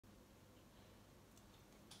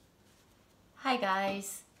Hi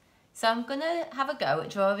guys, so I'm going to have a go at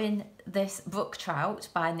drawing this Brook Trout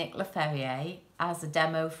by Nick Laferriere as a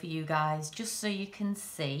demo for you guys, just so you can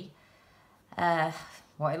see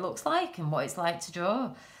what it looks like and what it's like to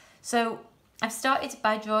draw. So I've started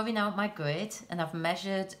by drawing out my grid and I've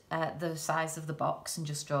measured the size of the box and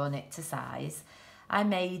just drawn it to size. I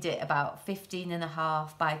made it about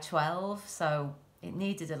 15.5 by 12, so it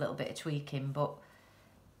needed a little bit of tweaking, but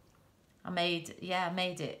I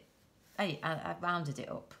rounded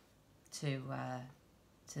it up to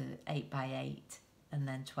 8 by 8, and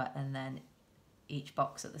then each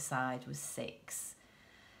box at the side was 6.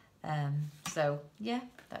 So yeah,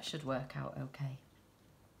 that should work out okay.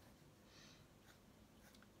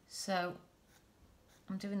 So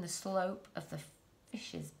I'm doing the slope of the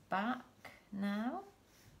fish's back now.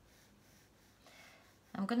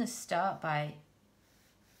 I'm going to start by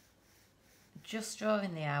just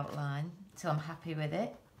drawing the outline till I'm happy with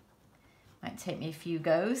it. Might take me a few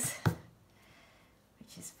goes,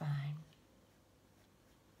 which is fine.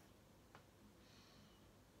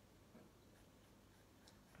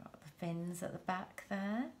 Got the fins at the back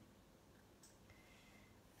there.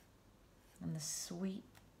 And the sweep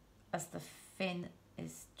as the fin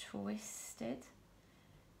is twisted,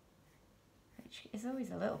 which is always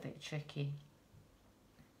a little bit tricky.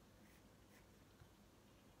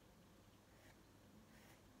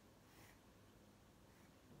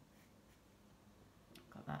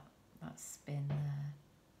 That spin there.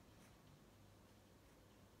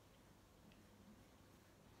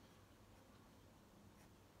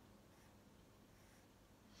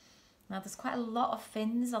 Now there's quite a lot of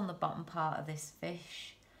fins on the bottom part of this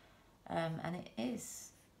fish, and it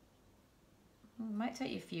might take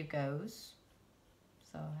you a few goes.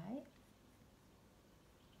 It's alright.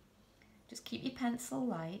 Just keep your pencil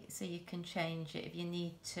light so you can change it if you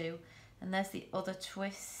need to. And there's the other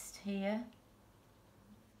twist here.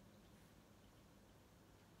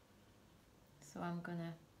 So I'm going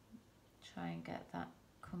to try and get that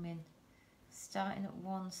coming, starting at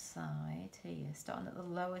one side here, starting at the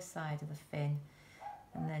lower side of the fin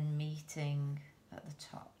and then meeting at the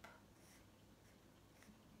top.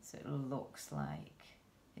 So it looks like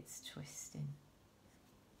it's twisting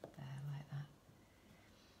there like that.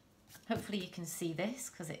 Hopefully you can see this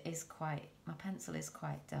because it is quite, my pencil is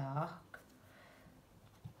quite dark.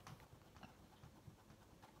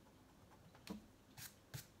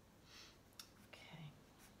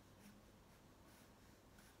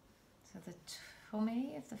 So the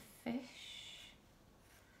tummy of the fish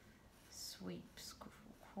sweeps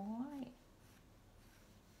quite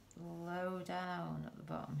low down at the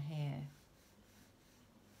bottom here.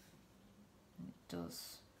 And it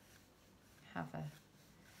does have a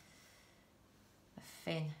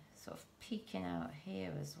fin sort of peeking out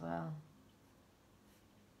here as well.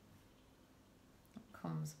 It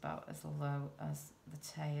comes about as low as the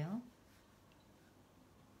tail.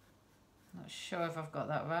 Not sure if I've got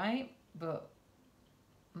that right, but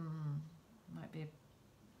might be a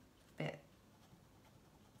bit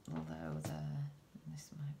low there. This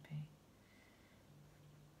might be.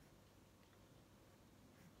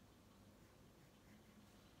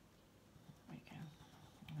 There we go.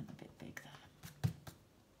 I went a bit big there.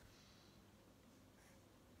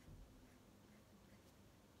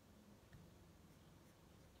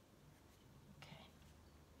 Okay.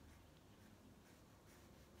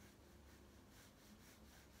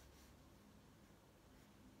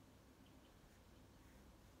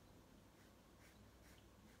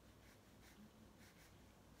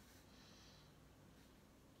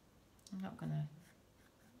 I'm not going to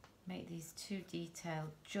make these too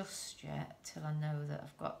detailed just yet till I know that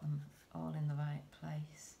I've got them all in the right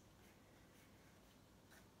place.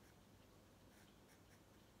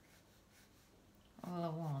 All I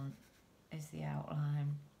want is the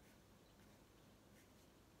outline.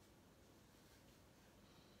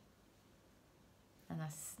 And I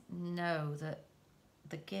know that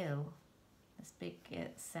the gill, this big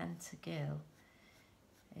centre gill,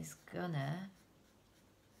 is gonna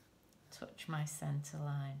touch my centre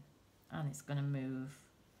line and it's going to move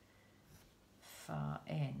far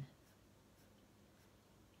in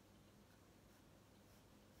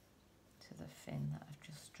to the fin that I've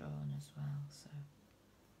just drawn as well. So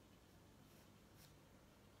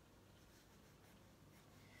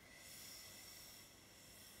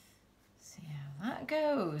see how that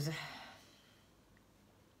goes.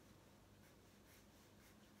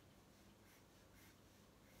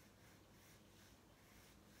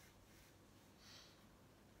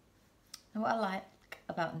 And what I like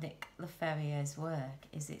about Nick Laferriere's work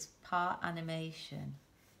is it's part animation,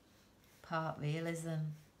 part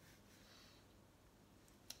realism,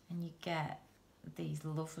 and you get these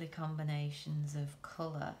lovely combinations of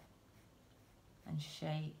colour and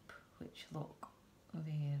shape which look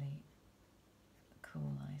really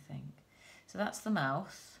cool, I think. So that's the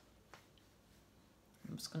mouth.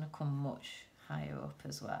 I'm just going to come much higher up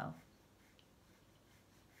as well.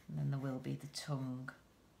 And then there will be the tongue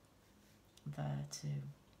there too.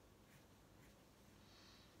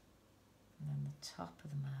 And then the top of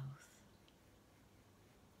the mouth.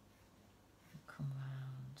 And come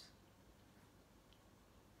round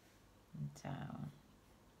and down.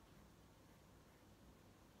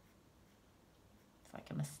 It's like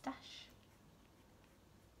a moustache.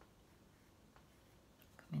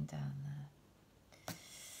 Coming down there.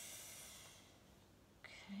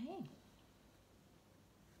 Okay.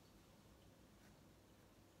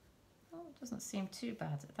 Oh, it doesn't seem too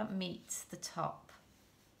bad. That meets the top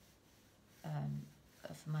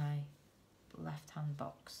of my left-hand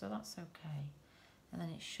box, so that's okay. And then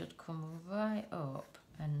it should come right up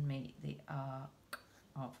and meet the arc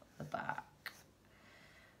of the back.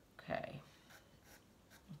 Okay.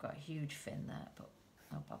 I've got a huge fin there, but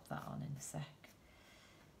I'll pop that on in a sec.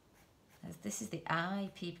 As this is the eye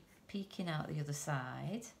peeking out the other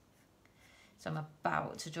side. So I'm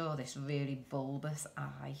about to draw this really bulbous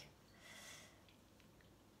eye,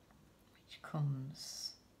 which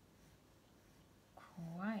comes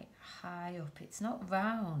quite high up. It's not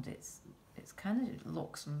round, it's kind of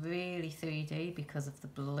looks really 3D because of the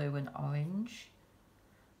blue and orange,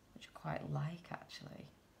 which I quite like actually.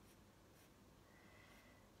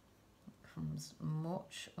 It comes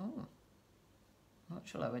much lower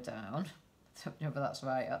down. I don't know if that's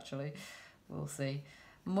right actually, we'll see.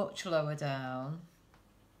 Much lower down.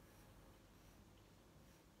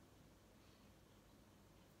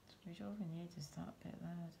 So we all we need is that bit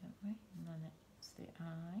there, don't we? And then it's the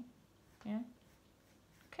eye. Yeah.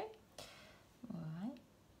 Okay. Alright.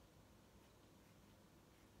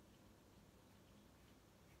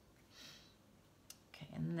 Okay,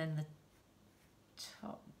 and then the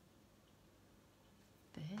top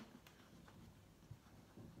bit.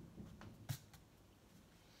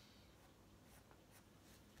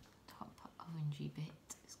 Orangey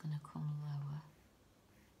bit is going to come lower.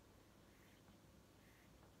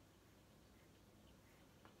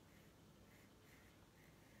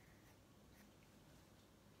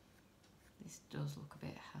 This does look a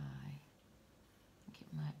bit high. I think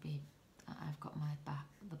it might be that I've got my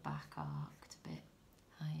the back arced a bit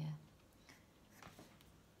higher.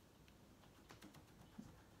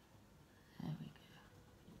 There we go.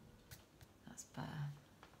 That's better.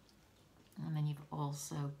 And then you've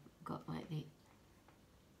also got like the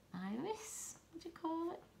iris, what do you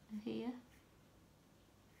call it, here,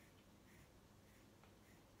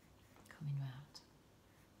 coming round.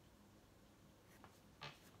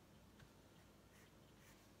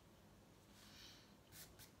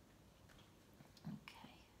 Okay.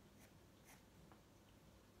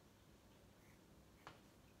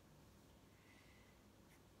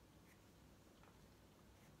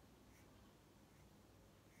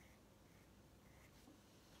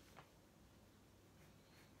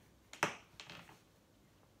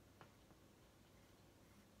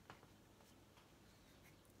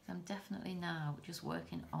 I'm definitely now just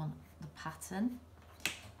working on the pattern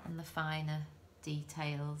and the finer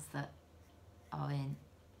details that are in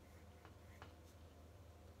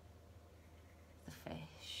the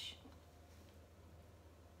fish.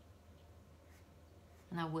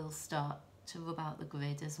 And I will start to rub out the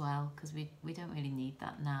grid as well, because we don't really need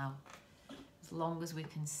that now. As long as we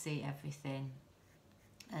can see everything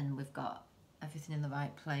and we've got everything in the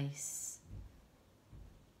right place,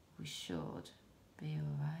 we should be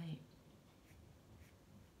alright.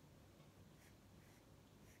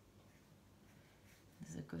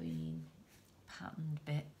 There's a green patterned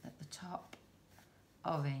bit at the top,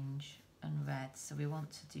 orange and red, so we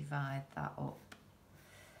want to divide that up.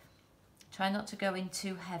 Try not to go in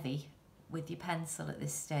too heavy with your pencil at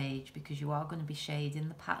this stage, because you are going to be shading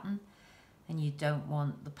the pattern and you don't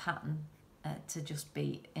want the pattern to just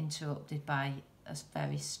be interrupted by a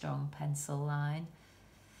very strong pencil line.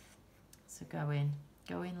 So go in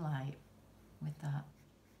light with that.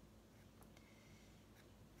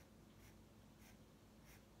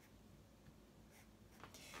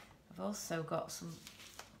 I've also got some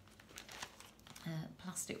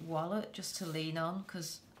plastic wallet just to lean on,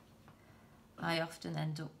 because I often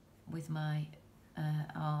end up with my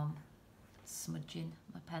arm smudging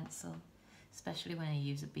my pencil, especially when I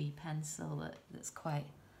use a B pencil that's quite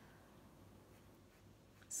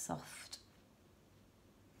soft.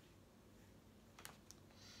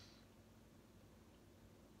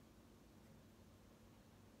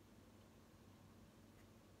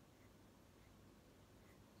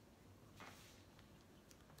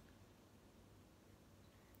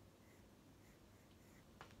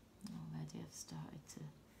 I've started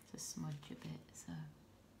to smudge a bit, so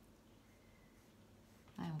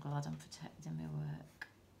I am glad I'm protecting my work.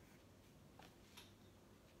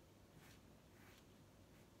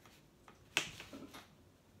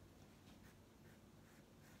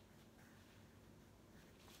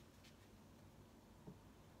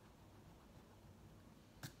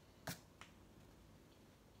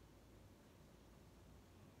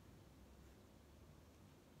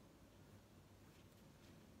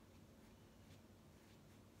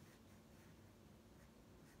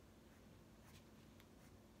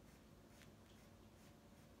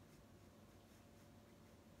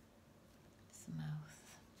 The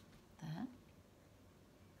mouth there,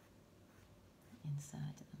 inside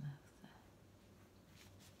of the mouth there.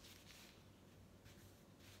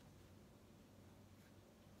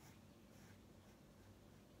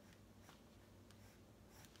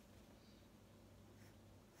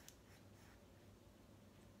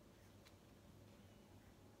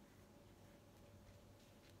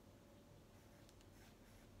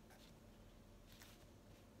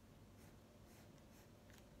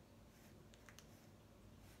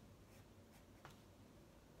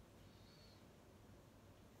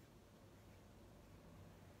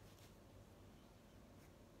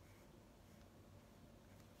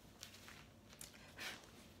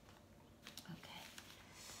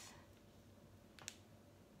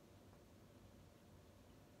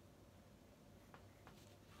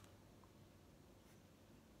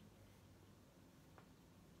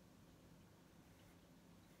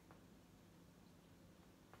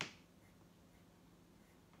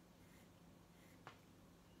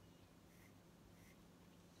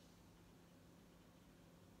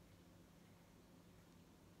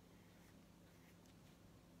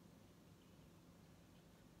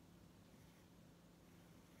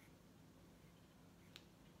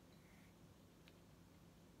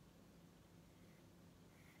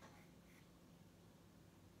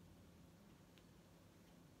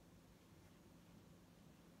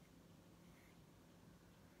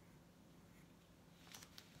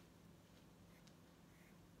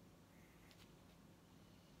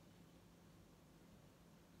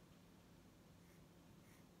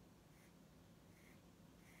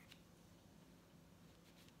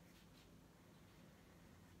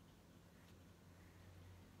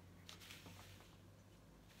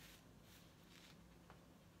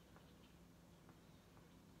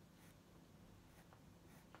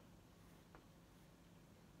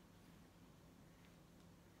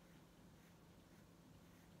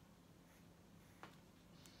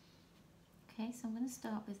 Okay, so I'm going to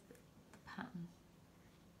start with the pattern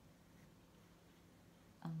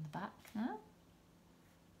on the back now.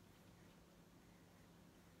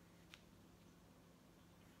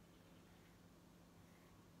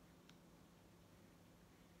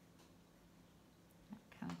 I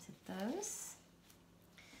counted those.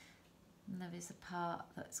 And there is a part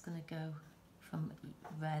that's going to go from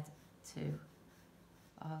red to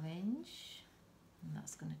orange, and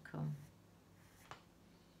that's going to come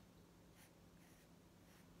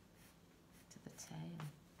to the tail.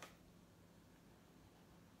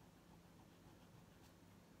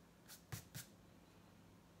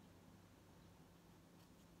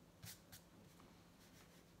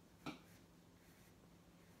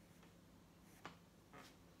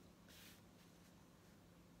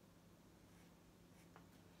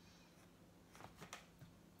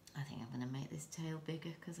 I think I'm going to make this tail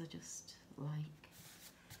bigger because I just like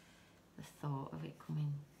the thought of it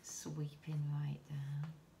coming sweeping right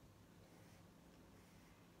down.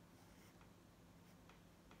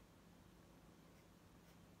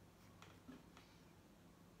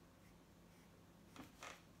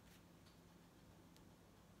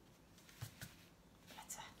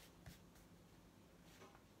 Better.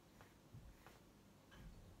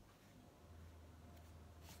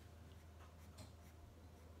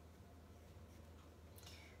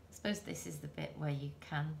 I suppose this is the bit where you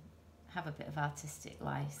can have a bit of artistic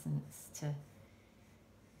license to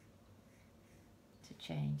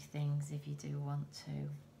change things if you do want to.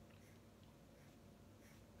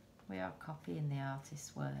 We are copying the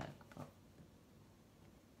artist's work, but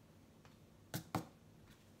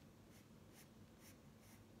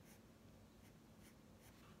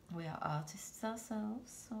we are artists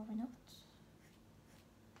ourselves, are we not?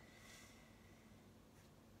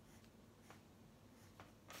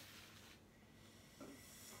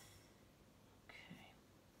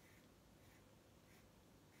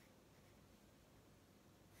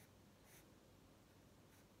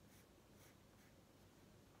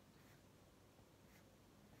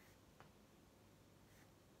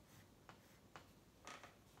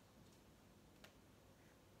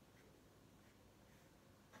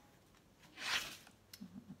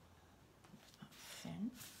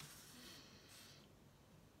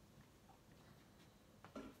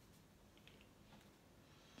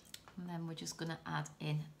 then we're just going to add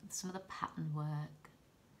in some of the pattern work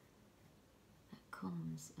that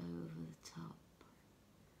comes over the top.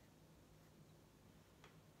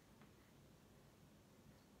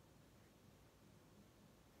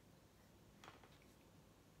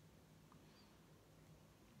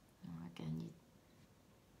 Again,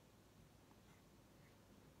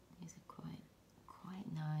 these are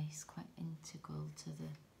quite nice, quite integral to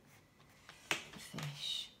the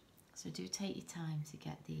fish. So do take your time to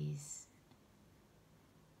get these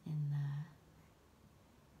in there.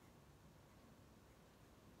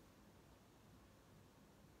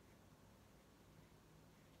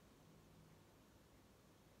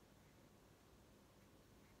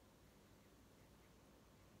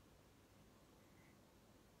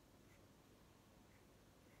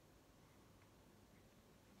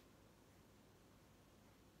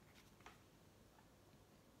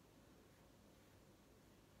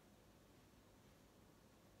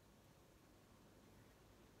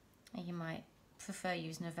 You might prefer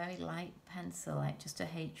using a very light pencil, like just a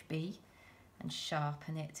HB, and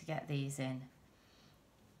sharpen it to get these in.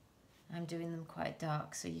 I'm doing them quite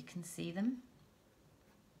dark so you can see them,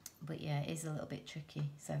 but yeah, it is a little bit tricky,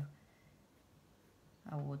 so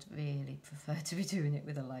I would really prefer to be doing it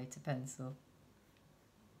with a lighter pencil.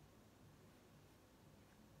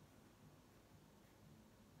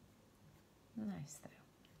 Nice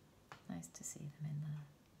though, nice to see them in there.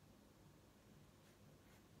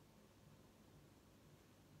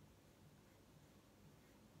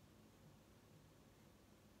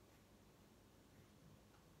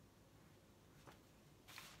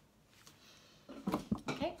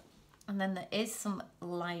 Okay, and then there is some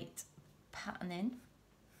light patterning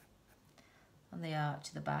on the arch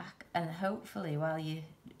of the back, and hopefully while you're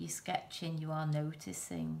sketching you are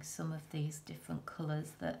noticing some of these different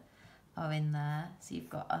colours that are in there. So you've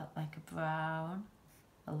got like a brown,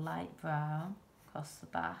 a light brown across the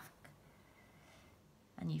back,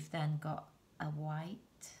 and you've then got a white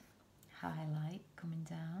highlight coming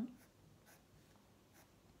down,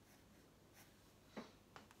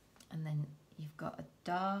 and then you've got a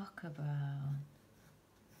darker brown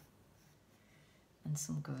and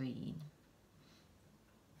some green.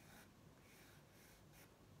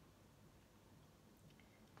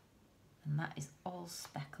 And that is all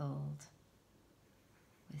speckled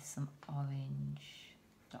with some orange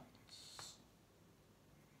dots.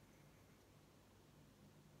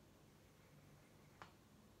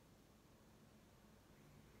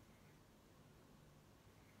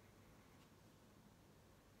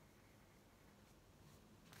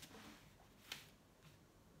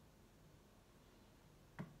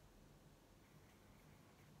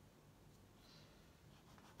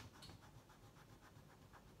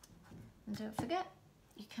 And don't forget,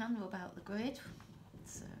 you can rub out the grid.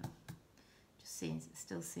 So just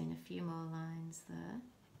still seeing a few more lines there.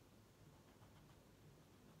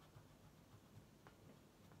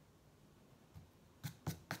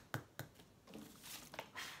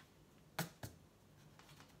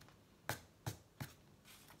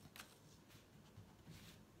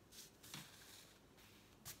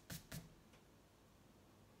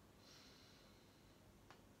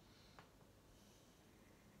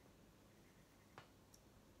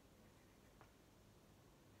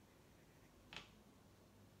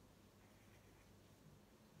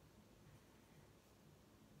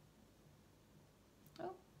 Oh,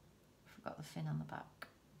 forgot the fin on the back.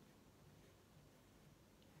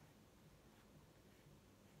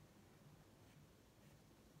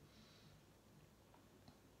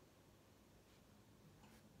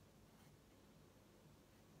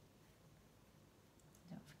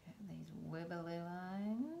 Don't forget these wibbly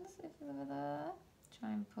lines, if they're there. Try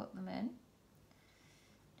and put them in.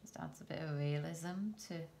 Just adds a bit of realism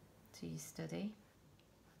to your study.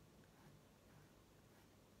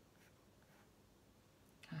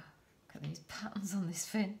 Oh, look at these patterns on this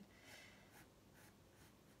fin.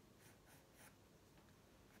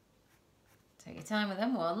 Take your time with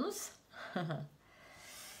them ones.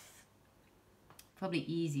 Probably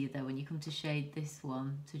easier though when you come to shade this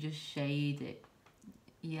one to just shade it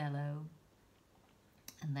yellow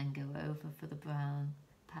and then go over for the brown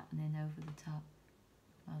patterning over the top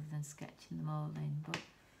rather than sketching them all in, but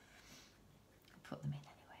I'll put them in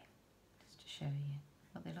anyway just to show you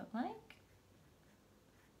what they look like.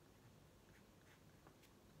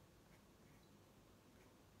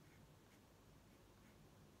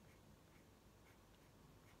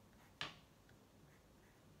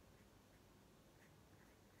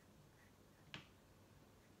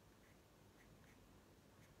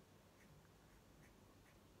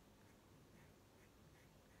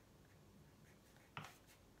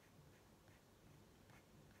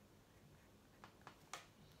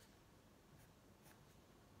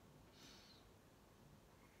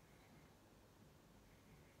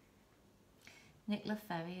 Nick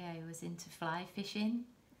Laferriere was into fly fishing,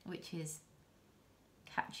 which is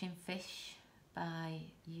catching fish by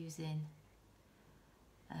using,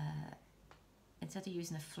 instead of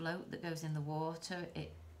using a float that goes in the water,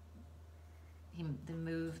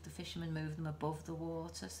 the fishermen move them above the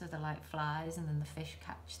water so they're like flies, and then the fish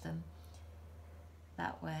catch them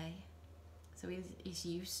that way. So he's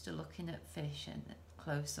used to looking at fish and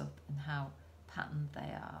close up and how patterned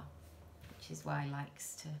they are, which is why he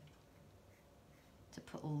likes to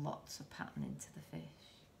put lots of pattern into the fish.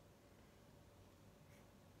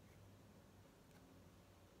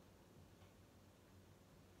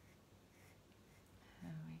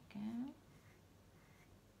 There we go.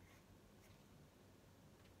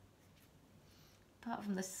 Apart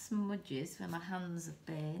from the smudges where my hands have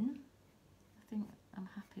been, I think I'm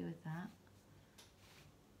happy with that.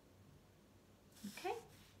 Okay.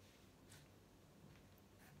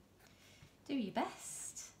 Do your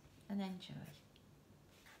best and enjoy.